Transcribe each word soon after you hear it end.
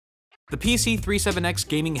The PC37X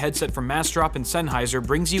gaming headset from Massdrop and Sennheiser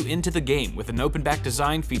brings you into the game with an open-back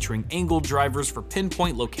design featuring angled drivers for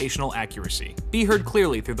pinpoint locational accuracy. Be heard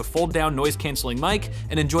clearly through the fold-down noise-canceling mic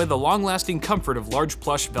and enjoy the long-lasting comfort of large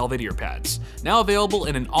plush velvet ear pads. Now available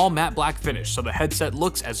in an all-matte black finish, so the headset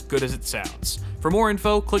looks as good as it sounds. For more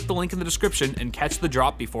info, click the link in the description and catch the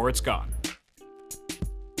drop before it's gone.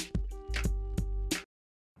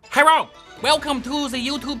 Hello! Welcome to the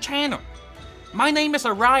YouTube channel. My name is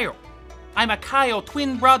Ariel. I'm a Kyle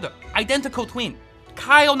twin brother, identical twin.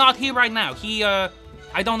 Kyle not here right now. He, I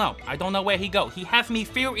don't know. I don't know where he go. He have me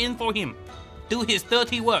fill in for him. Do his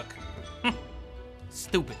dirty work.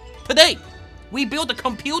 Stupid. Today, we built a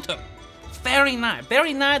computer. Very nice.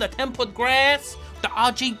 Very nice. The tempered grass, the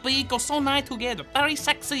RGB go so nice together. Very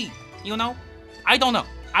sexy, you know? I don't know.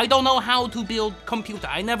 I don't know how to build computer.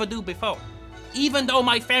 I never do before. Even though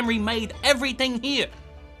my family made everything here.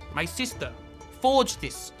 My sister forged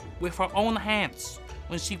this with her own hands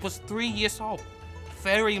when she was 3 years old.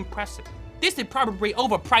 Very impressive. This is probably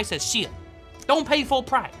overpriced as shit. Don't pay full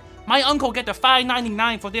price. My uncle get the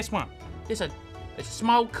 $5.99 for this one. This is a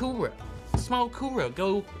small cooler. Small cooler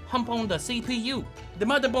go hump on the CPU. The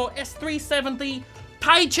motherboard S370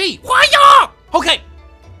 Tai Chi. Why? Okay,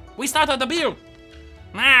 we started the build.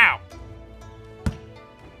 Now.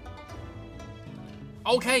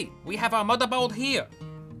 Okay, we have our motherboard here.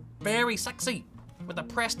 Very sexy. With a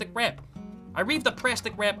plastic wrap. I leave the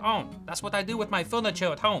plastic wrap on. That's what I do with my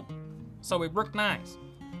furniture at home. So it worked nice.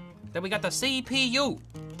 Then we got the CPU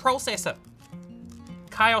processor.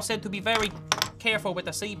 Kyle said to be very careful with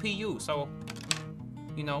the CPU, so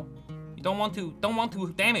you know, you don't want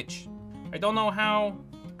to damage. I don't know how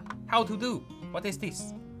to do. What is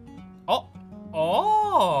this? Oh,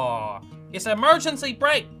 it's emergency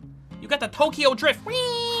brake. You got the Tokyo drift.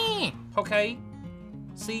 Whee! Okay.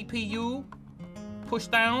 CPU. Push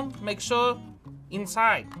down, make sure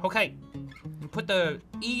inside. Okay. And put the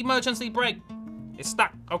emergency brake. It's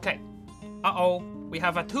stuck. Okay. Uh-oh. We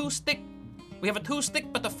have a two stick. We have a two stick,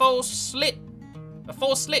 but the full slit. The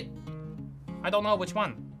full slit. I don't know which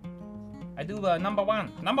one. I do number one.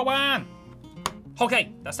 Number one.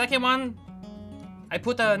 Okay. The second one, I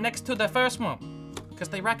put next to the first one. Because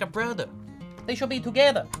they like a brother. They should be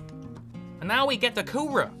together. And now we get the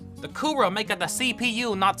cooler. The cooler make the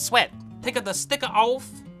CPU not sweat. Take the sticker off.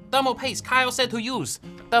 Thermal paste. Kyle said to use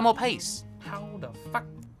thermal paste. How the fuck?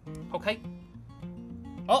 Okay.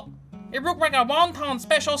 Oh, it looked like a wonton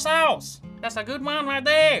special sauce. That's a good one right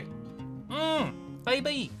there.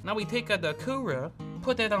 Baby. Now we take the cooler,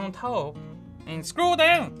 put it on top, and screw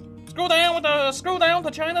down. Screw down with the screw down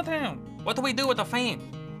to Chinatown. What do we do with the fan?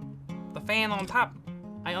 The fan on top.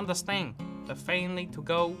 I understand. The fan need to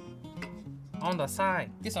go on the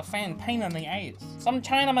side. This a fan pain in the ass. Some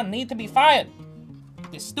Chinaman need to be fired.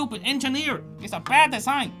 This stupid engineer is a bad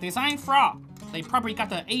design. Design fraud. They probably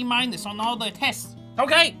got the A- on all the tests.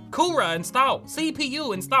 Okay, cooler install.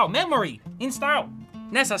 CPU install. Memory install.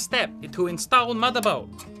 Next step is to install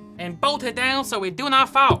motherboard and bolt it down so it do not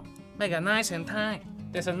fall. Make it nice and tight.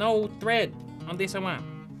 There's no thread on this one.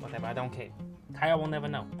 Whatever, I don't care. Kyle will never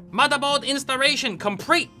know. Motherboard installation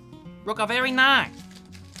complete. Look very nice.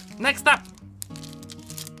 Next up.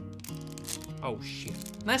 Oh shit.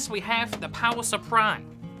 Next we have the power supply.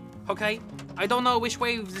 Okay, I don't know which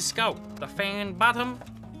way this go. The fan bottom,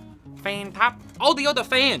 fan top, all the other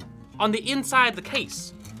fan on the inside the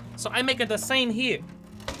case. So I make it the same here.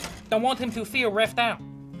 Don't want him to feel left out.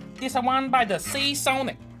 This is one by the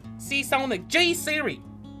Seasonic J series.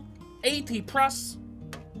 80 plus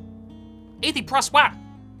what?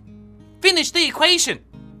 Finish the equation.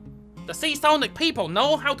 The Seasonic people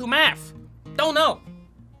know how to math. Don't know.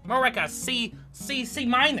 More like a C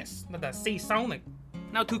minus, not a Seasonic.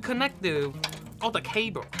 Now to connect all the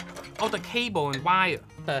cable and wire.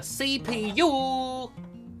 The CPU.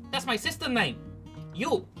 That's my sister name.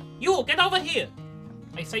 You get over here.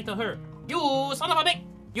 I say to her, you son of a bitch.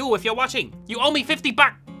 You, if you're watching, you owe me 50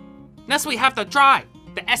 bucks. Next we have the drive,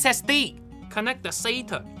 the SSD. Connect the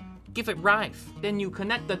SATA. Give it drive. Then you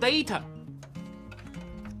connect the data.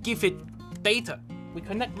 Give it data. We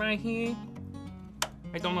connect right here.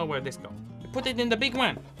 I don't know where this goes. Put it in the big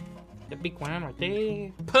one. The big one right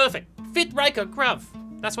there. Perfect. Fit like a glove.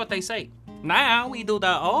 That's what they say. Now we do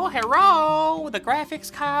the, oh, hello, the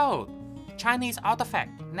graphics card. Chinese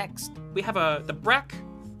artifact. Next, we have the black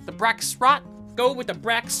slot. Go with the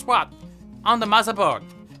black slot on the motherboard.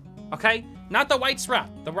 Okay? Not the white slot.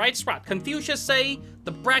 The white slot. Confucius say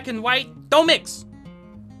the black and white don't mix.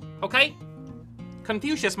 Okay?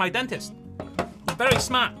 Confucius, my dentist. He's very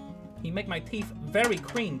smart. He make my teeth very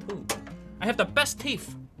clean too. I have the best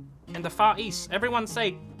teeth in the Far East. Everyone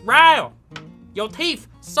say Ryle, your teeth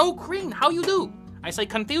so clean. How you do? I say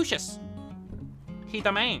Confucius. He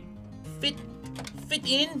the man. Fit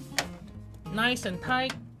in. Nice and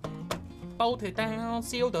tight. Bolt it down.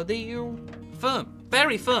 Seal the deal. Firm.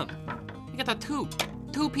 Very firm. You got a two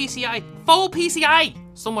PCI. 4 PCI.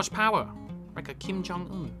 So much power. Like a Kim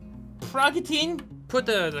Jong-un. Plug it in. Put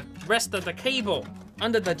the rest of the cable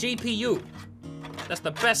under the GPU. That's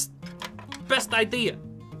the best idea.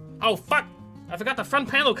 Oh fuck! I forgot the front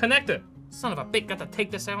panel connector. Son of a bitch, got to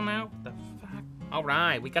take this out now? The fuck?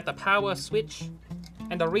 Alright, we got the power switch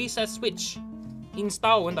and the reset switch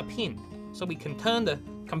installed on the pin so we can turn the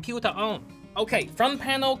computer on. Okay, front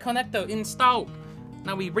panel connector installed.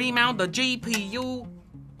 Now we remount the GPU.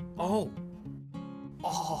 Oh,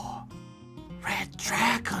 Red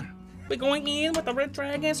Dragon. We're going in with the Red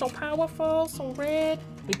Dragon, so powerful, so red.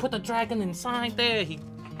 We put the dragon inside there. He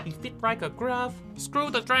fit like a glove. Screw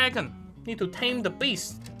the dragon. Need to tame the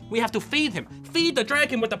beast. We have to feed him. Feed the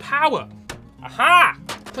dragon with the power. Aha!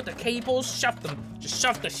 Put the cables, shove them. Just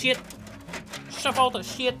shove the shit. Shove all the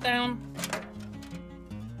shit down.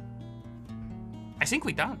 I think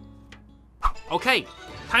we're done. Okay,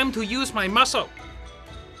 time to use my muscle.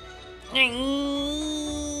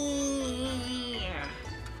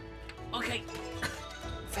 Okay,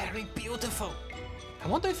 very beautiful. I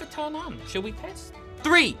wonder if it turned on. Should we test?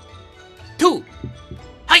 3, 2,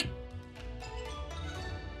 hi!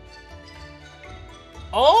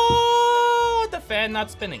 Oh, the fan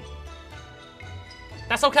not spinning.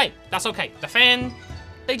 That's okay, that's okay. The fan,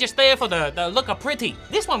 they just there for the look of pretty.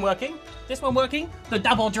 This one working, the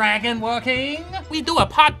double dragon working. We do a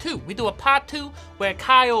part 2, where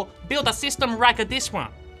Kyle built a system like this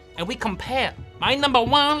one. And we compare. My number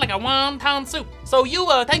 1 like a wonton soup. So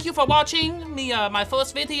thank you for watching me my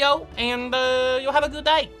first video, and you'll have a good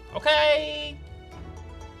day. Okay.